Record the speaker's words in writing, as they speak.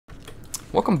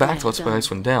Welcome back to Let's Play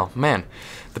Icewind Dale. Man,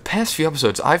 the past few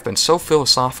episodes I've been so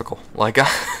philosophical. Like,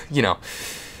 you know.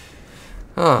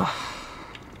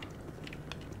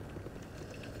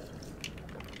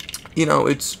 You know,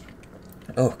 it's...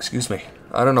 Oh, excuse me.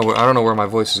 I don't know where my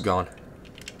voice is going.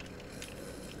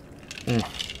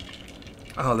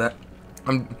 Oh,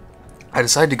 I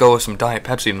decided to go with some Diet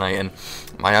Pepsi tonight, and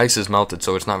my ice is melted,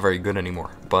 so it's not very good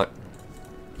anymore. But,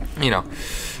 you know,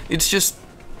 it's just...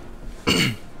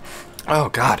 Oh,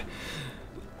 God.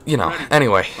 You know,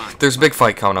 anyway, there's a big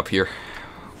fight coming up here.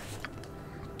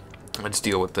 Let's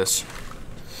deal with this.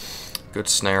 Good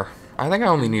snare. I think I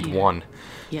only need one.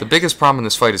 The biggest problem in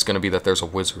this fight is going to be that there's a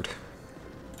wizard.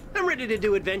 I'm ready to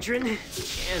do adventuring and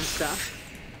stuff.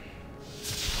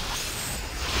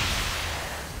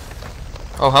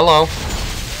 Oh, hello.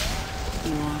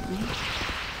 You want me?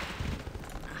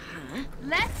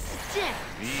 Let's stick.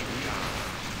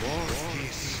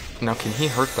 Now, can he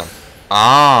hurt them?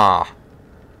 Ah.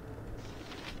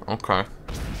 Okay.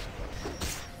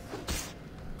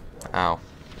 Ow.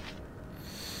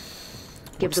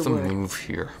 What's the move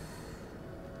here?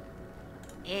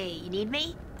 Hey, you need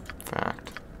me?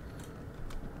 Fact.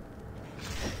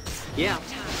 Yeah.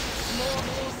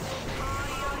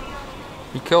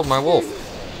 He killed my wolf.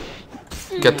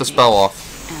 Get the spell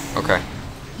off. Okay.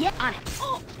 Yeah, on it.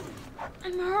 Oh,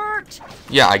 I'm hurt.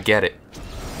 Yeah, I get it.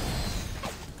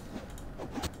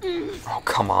 Oh,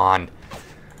 come on.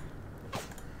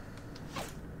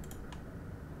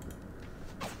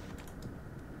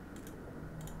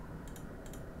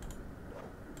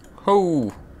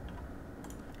 Ho!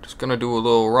 Just gonna do a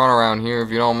little run around here if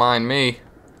you don't mind me.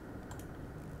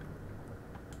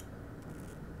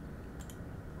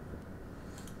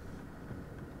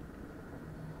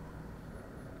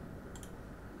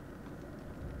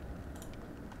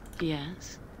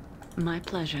 Yes, my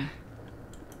pleasure.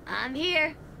 I'm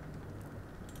here.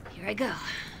 Here I go.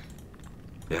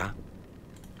 Yeah?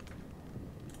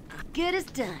 Good as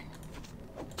done.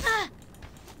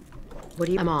 What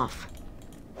do you... I'm off.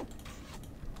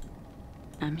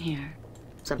 I'm here.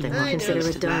 Something we'll consider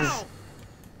it done. Ow!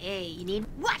 Hey, you need...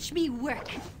 Watch me work.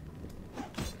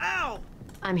 Ow!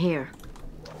 I'm here.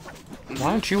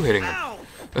 Why aren't you hitting him? Ow!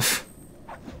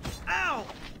 Ow!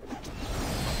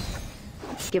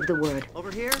 Give the word.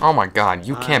 Over here? Oh my god,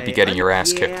 you can't be getting your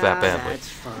ass kicked that badly. That's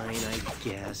fine, I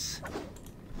guess.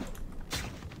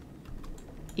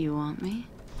 You want me?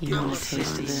 You want a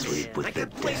taste of this? I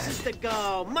got places to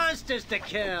go, monsters to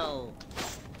kill.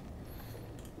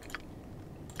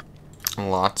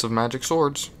 Lots of magic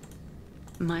swords.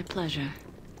 My pleasure.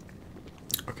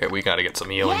 Okay, we gotta get some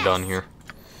healing done here.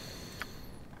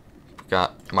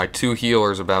 Got my 2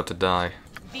 healers about to die.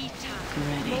 Ready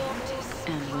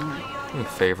and willing. In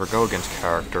favor, go against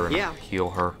character and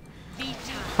heal her.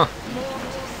 Huh.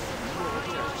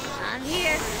 I'm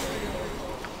here.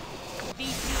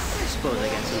 I suppose I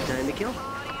got some time to kill.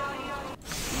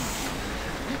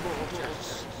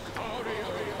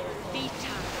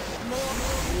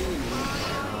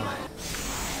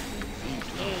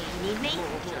 Hey, you need me?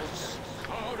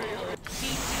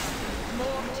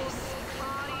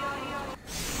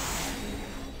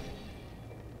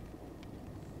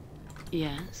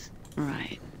 Yes,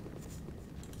 right.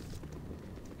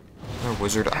 A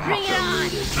wizard. Bring it on.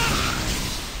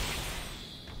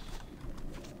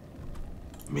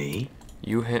 Me?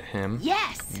 You hit him.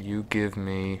 Yes. You give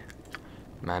me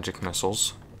magic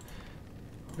missiles.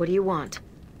 What do you want?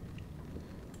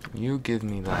 You give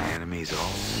me My that. enemies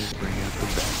always bring out the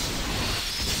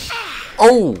best.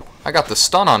 Oh! I got the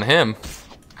stun on him.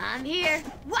 I'm here.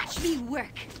 Watch me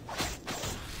work.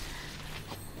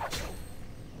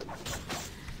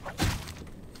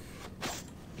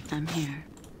 I'm here.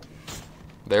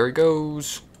 There he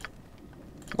goes.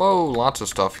 Whoa, lots of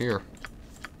stuff here.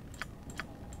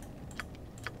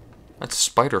 That's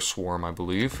Spider Swarm, I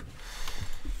believe.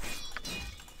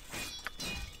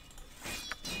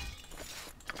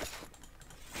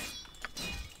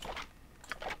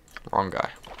 Wrong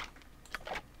guy.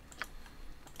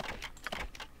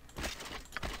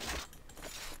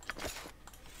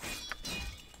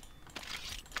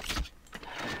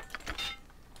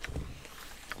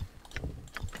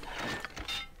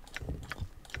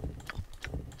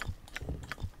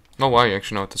 No way,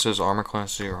 actually know what this is. Armor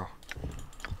class 0.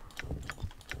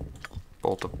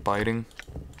 Bolt of biting.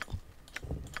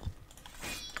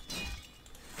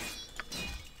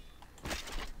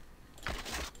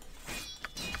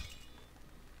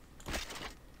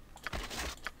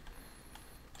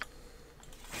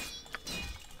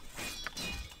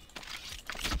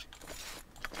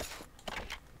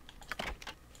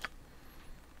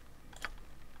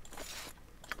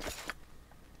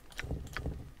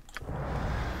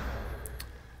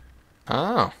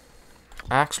 Oh.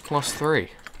 Axe +3.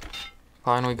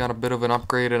 Finally got a bit of an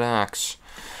upgraded axe.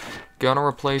 Gonna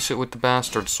replace it with the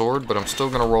bastard sword, but I'm still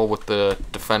gonna roll with the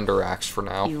defender axe for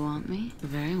now. You want me?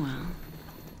 Very well.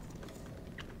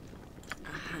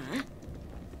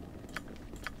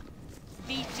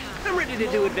 I'm ready to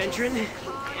do adventuring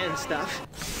and stuff.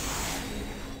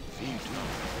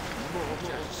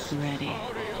 Ready.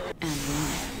 And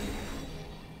willing.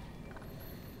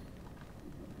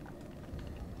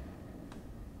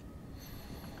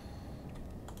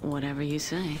 Whatever you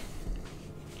say.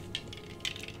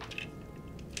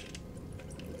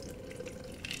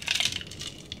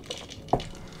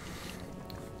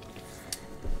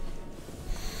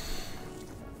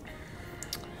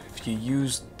 If you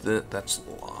use that's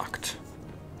locked.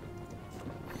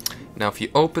 Now if you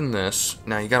open this,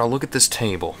 now you gotta look at this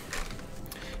table.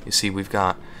 You see we've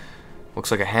got,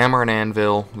 looks like a hammer and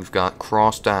anvil, we've got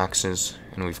crossed axes,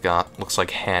 and we've got, looks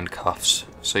like handcuffs.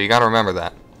 So you gotta remember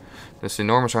that. This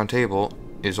enormous round table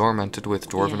is ornamented with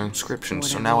dwarven Yeah,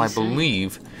 inscriptions. So whatever now you I say.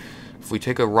 believe if we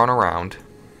take a run around,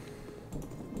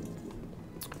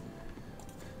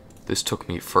 this took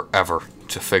me forever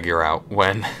to figure out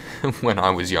when when I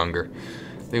was younger.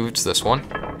 Maybe it's this one.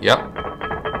 Yep.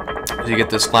 You get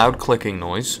this loud clicking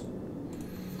noise.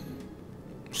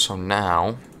 So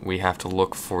now we have to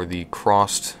look for the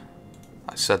crossed,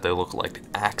 I said they look like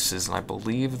axes, and I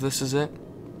believe this is it.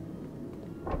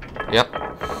 Yep.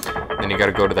 Then you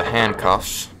gotta go to the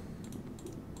handcuffs,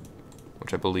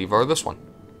 which I believe are this one.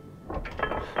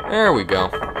 There we go.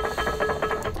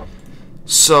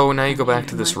 So now you go back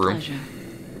to this My room. pleasure.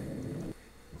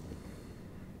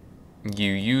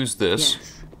 You use this.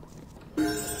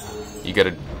 Yes. You get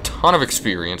a ton of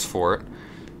experience for it.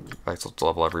 Alright, so let's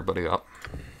level everybody up.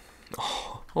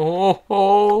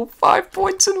 Oh, 5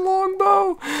 points in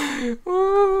longbow.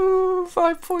 Ooh,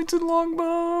 5 points in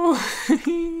longbow.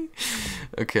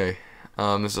 Okay,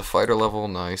 this is a fighter level,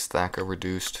 nice. Thacker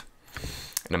reduced.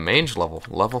 And a mage level,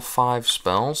 level 5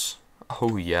 spells.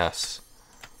 Oh yes.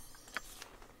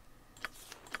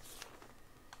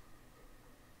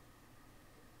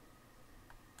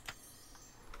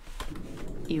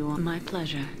 You want my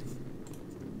pleasure.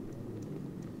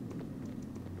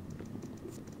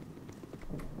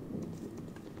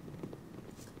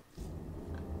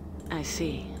 I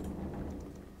see.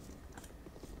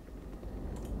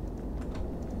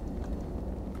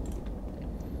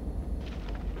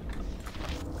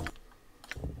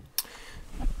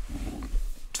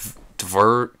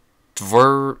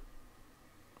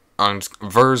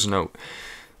 Ver's note.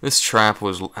 This trap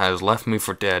has left me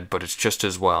for dead, but it's just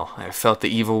as well. I have felt the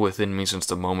evil within me since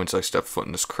the moment I stepped foot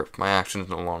in this crypt. My actions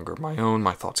no longer my own,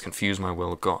 my thoughts confuse, my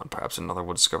will gone. Perhaps another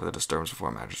will discover the disturbance before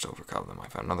I manage to overcome them. I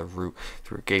found another route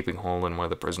through a gaping hole in one of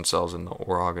the prison cells in the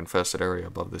Orog-infested area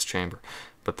above this chamber.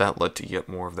 But that led to yet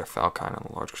more of their foul kind on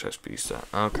the large chest beast.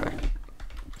 Okay.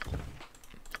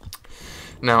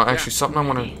 Now, actually,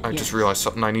 something I just realized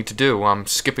something I need to do. I'm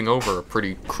skipping over a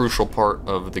pretty crucial part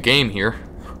of the game here.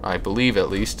 I believe, at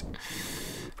least.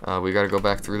 We gotta go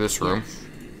back through this room.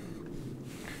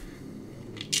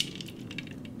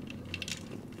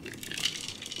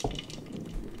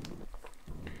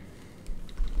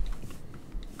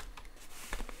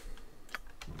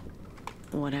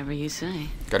 Whatever you say.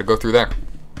 Gotta go through there.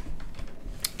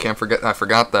 Can't forget, I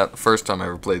forgot that the first time I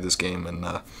ever played this game, and,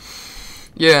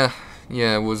 yeah,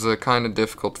 it was kind of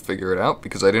difficult to figure it out,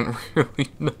 because I didn't really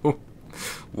know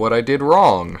what I did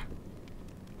wrong.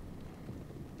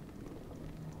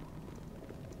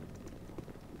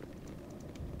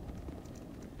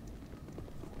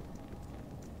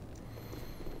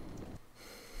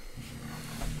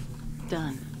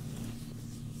 Done.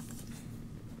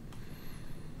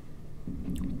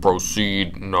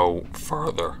 Proceed no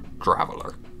further,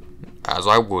 traveler, as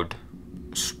I would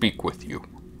speak with you.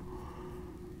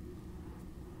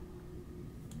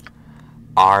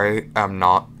 I am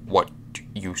not what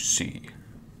you see.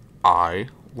 I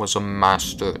was a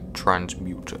master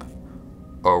transmuter,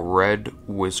 a red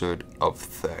wizard of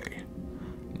Thay.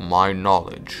 My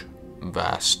knowledge,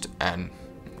 vast and...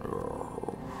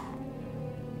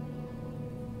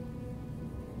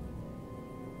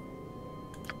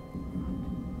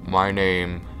 My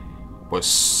name was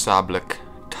Sablik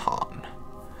Tan.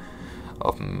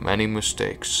 Of many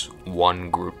mistakes, one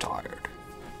grew tired.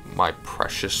 My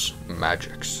precious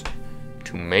magics,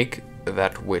 to make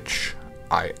that which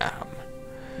I am,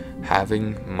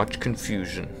 having much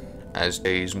confusion as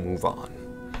days move on.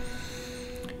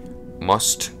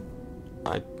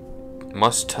 I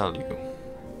must tell you,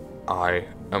 I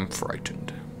am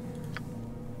frightened.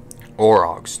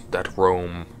 Orogs that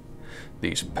roam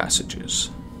these passages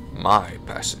My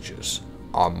passages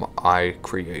are my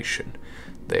creation.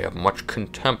 They have much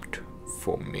contempt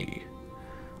for me.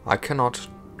 I cannot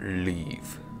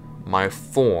leave my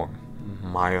form,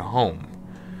 my home.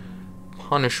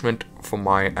 Punishment for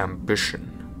my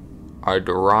ambition. I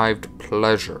derived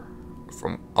pleasure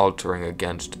from altering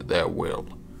against their will.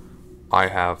 I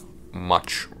have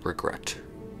much regret.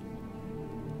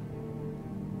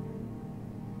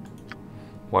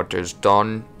 What is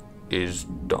done is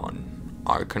done.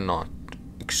 I cannot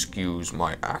excuse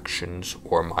my actions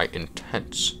or my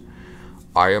intents.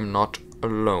 I am not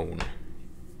alone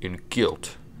in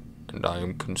guilt, and I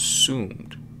am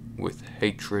consumed with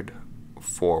hatred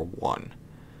for one.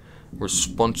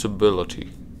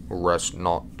 Responsibility rests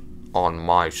not on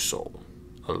my soul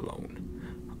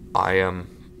alone. I am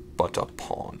but a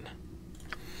pawn.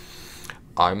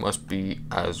 I must be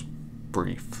as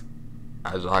brief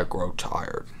as I grow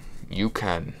tired. You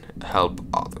can help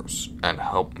others and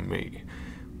help me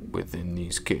within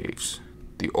these caves.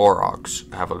 The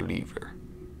Aurochs have a leader.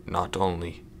 Not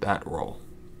only that role,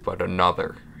 but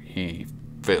another he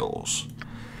fills.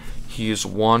 He is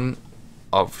one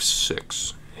of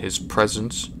 6. His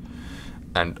presence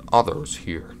and others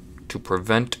here to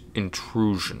prevent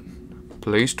intrusion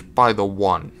placed by the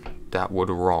one that would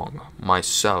wrong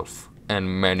myself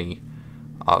and many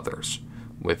others.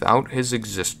 Without his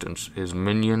existence, his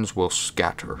minions will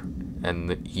scatter, and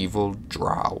the evil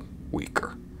drow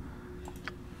weaker.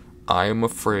 I am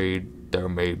afraid there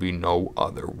may be no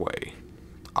other way.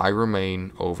 I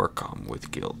remain overcome with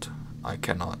guilt. I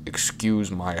cannot excuse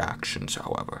my actions,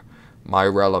 however. My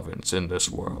relevance in this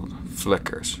world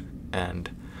flickers,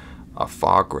 and a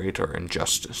far greater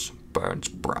injustice burns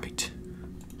bright.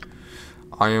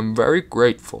 I am very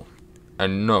grateful,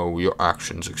 and know your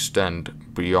actions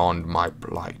extend beyond my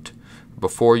plight.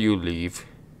 Before you leave,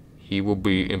 he will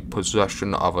be in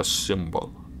possession of a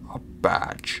symbol, a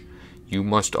badge. You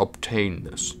must obtain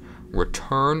this.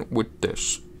 Return with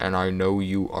this, and I know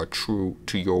you are true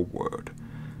to your word.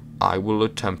 I will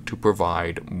attempt to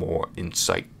provide more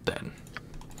insight then.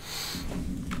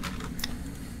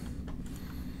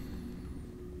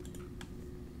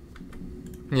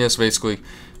 Yes, basically,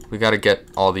 we gotta get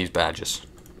all these badges.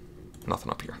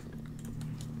 Nothing up here.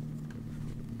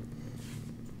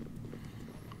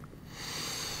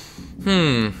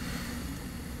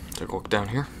 Take a look down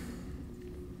here.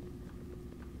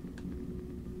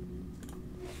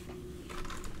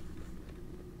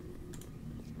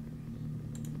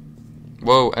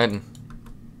 Whoa, Eden.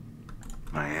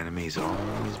 My enemies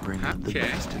always bring out the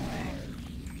best in me.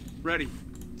 Ready.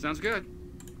 Sounds good.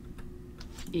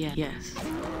 Yeah. Yes.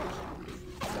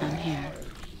 I'm here.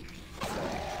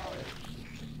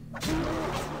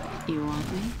 You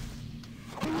want me?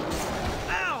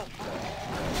 Ow!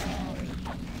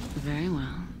 Very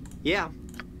well. Yeah.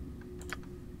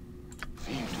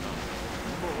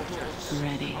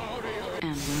 Ready.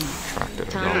 And willing. Attracted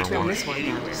Time to another trim one. this one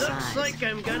down to Looks size. like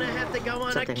I'm gonna have to go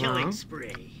on Something a killing wrong?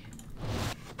 spree.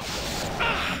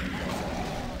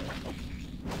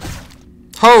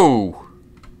 Ho!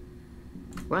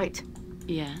 Right.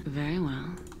 Yeah. Very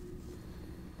well.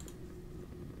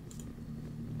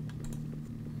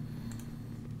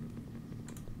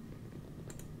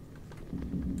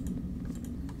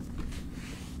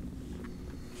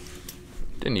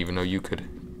 Didn't even know you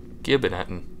could gibbon at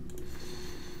him.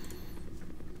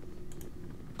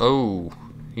 Oh,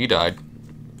 he died.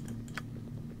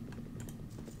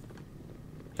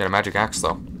 He had a magic axe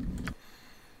though.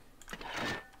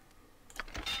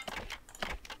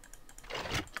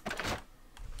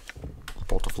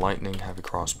 Bolt of lightning, heavy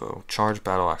crossbow, charge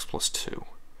battle axe +2.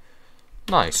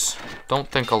 Nice. Don't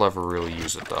think I'll ever really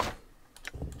use it though.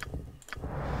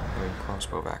 Heavy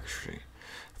crossbow of accuracy.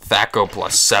 Thaco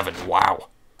 +7. Wow.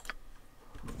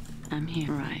 I'm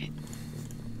here. Right.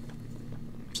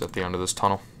 Is that the end of this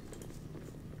tunnel?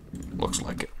 Looks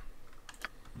like it.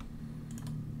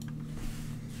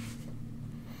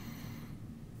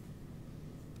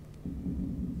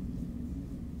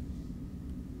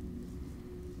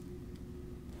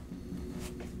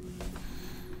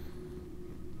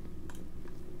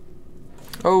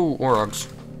 Oh, Orogs.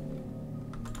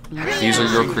 These are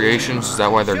your creations? Is that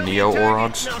why they're Show me a Neo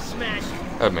target Orogs? and I'll smash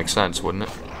it. That'd make sense, wouldn't it?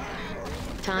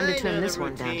 Time to I trim know this the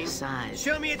one down routine. to size.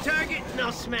 Show me a target and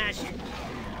I'll smash it.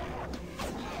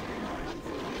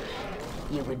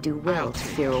 You would do well to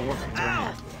fear a woman's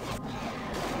wrath.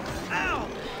 Ow!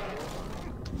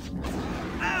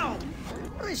 Ow!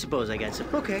 I suppose I got some.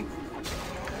 Okay.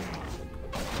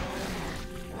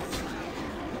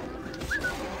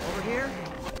 Over here.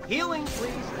 Healing,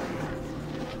 please.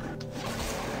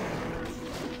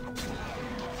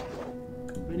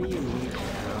 What do you need?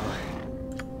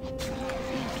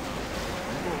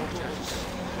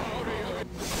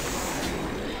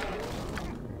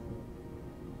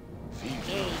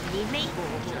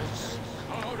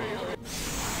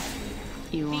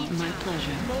 You want my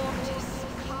pleasure.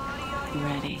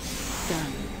 Ready.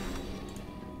 Done.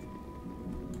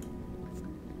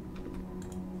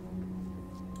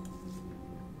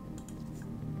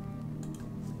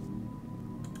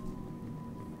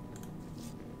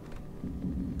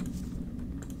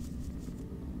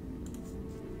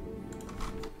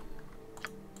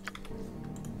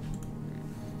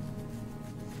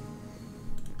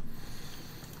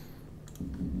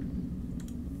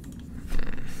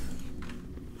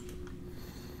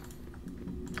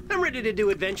 I'm ready to do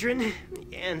adventuring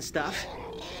and stuff.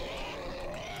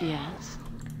 Yes.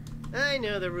 I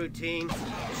know the routine.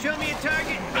 Show me a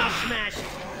target, I'll smash it.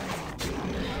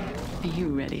 Are you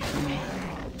ready for me?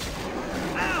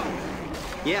 Ow!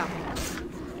 Yeah.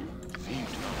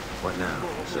 What now?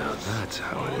 So that's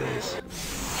how it is.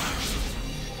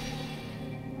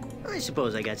 I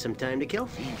suppose I got some time to kill.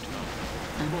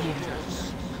 I'm here.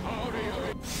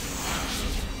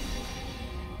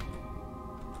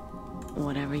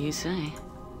 Whatever you say.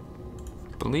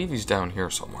 Believe he's down here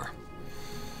somewhere.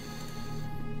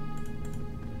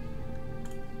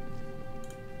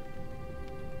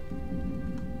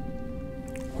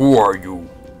 Who are you?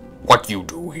 What you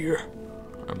do here?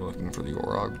 I'm looking for the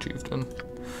Orog chieftain.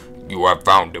 You have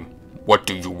found him. What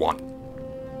do you want?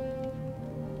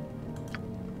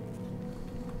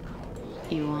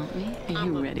 You want me? Are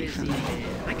you ready for me?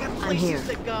 I got I'm here.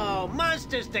 places to go,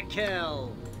 monsters to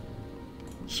kill.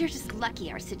 You're just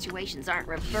lucky our situations aren't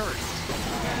reversed.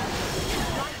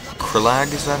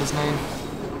 Krillag, is that his name?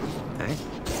 Hey,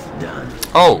 done.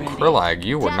 Oh, Ready. Krillag,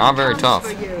 you were not very tough.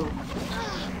 For you.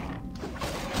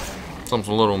 Sounds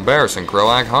a little embarrassing,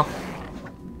 Krillag, huh?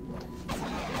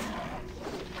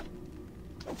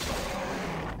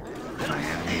 My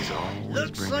enemies always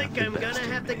Looks bring like out the I'm best gonna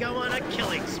in have to me. go on a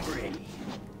killing spree.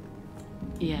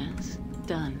 Yes.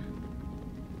 Done.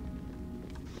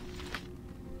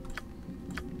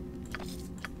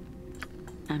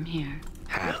 I'm here.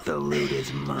 Half the loot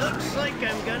is mine. Looks like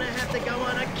I'm gonna have to go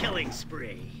on a killing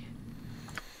spree.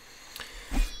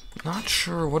 Not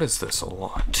sure. What is this?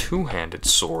 A two-handed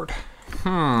sword.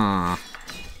 Karen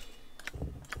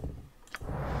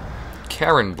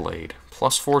blade.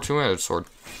 +4 two-handed sword.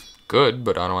 Good,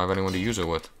 but I don't have anyone to use it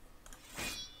with.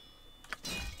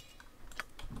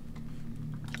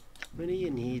 What do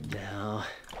you need, Val?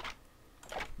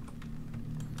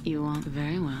 You want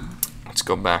very well. Let's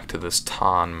go back to this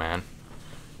Tan, man.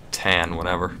 Tan,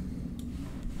 whatever.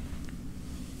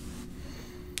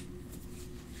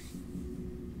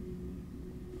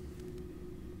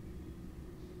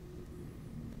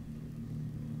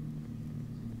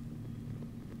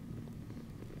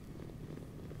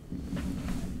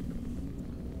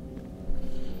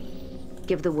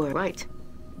 Give the word. Right.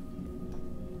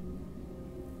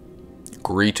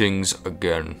 Greetings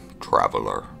again,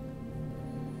 traveler.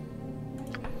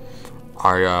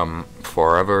 I am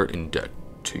forever in debt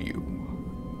to you.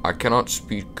 I cannot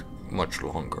speak much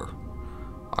longer.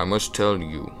 I must tell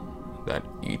you that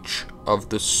each of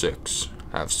the 6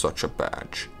 have such a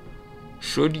badge.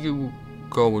 Should you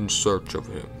go in search of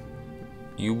him,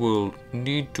 you will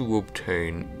need to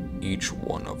obtain each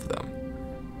one of them.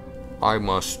 I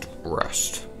must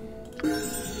rest.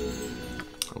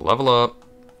 Level up.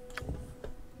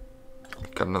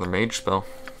 Got another mage spell.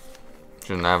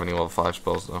 Shouldn't have any level 5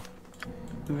 spells though.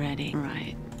 Ready.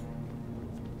 Right.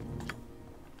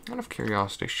 Out of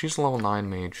curiosity, she's a level 9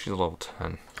 mage, she's a level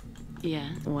 10. Yeah.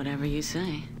 Whatever you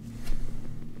say.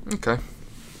 Okay.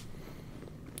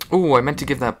 Ooh, I meant to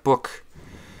give that book.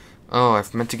 Oh, I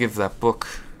meant to give that book.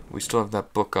 We still have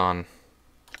that book on.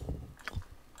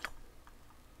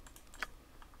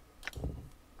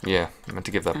 Yeah, I meant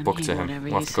to give that I book mean, to him. whatever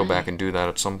We'll have you to go back say. and do that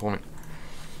at some point.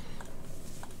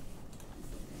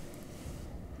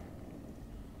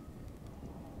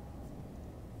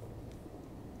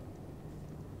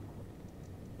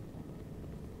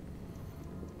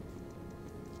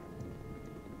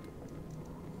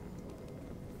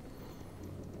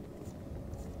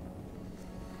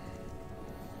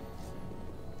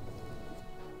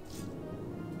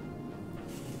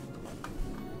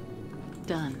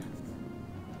 Done.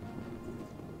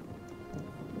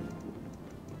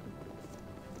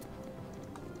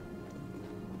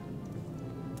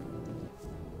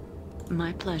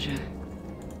 My pleasure.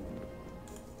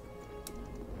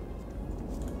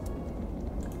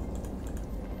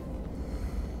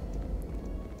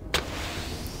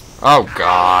 Oh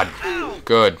god.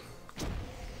 Good.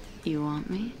 You want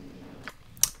me?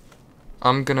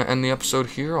 I'm gonna end the episode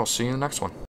here. I'll see you in the next one.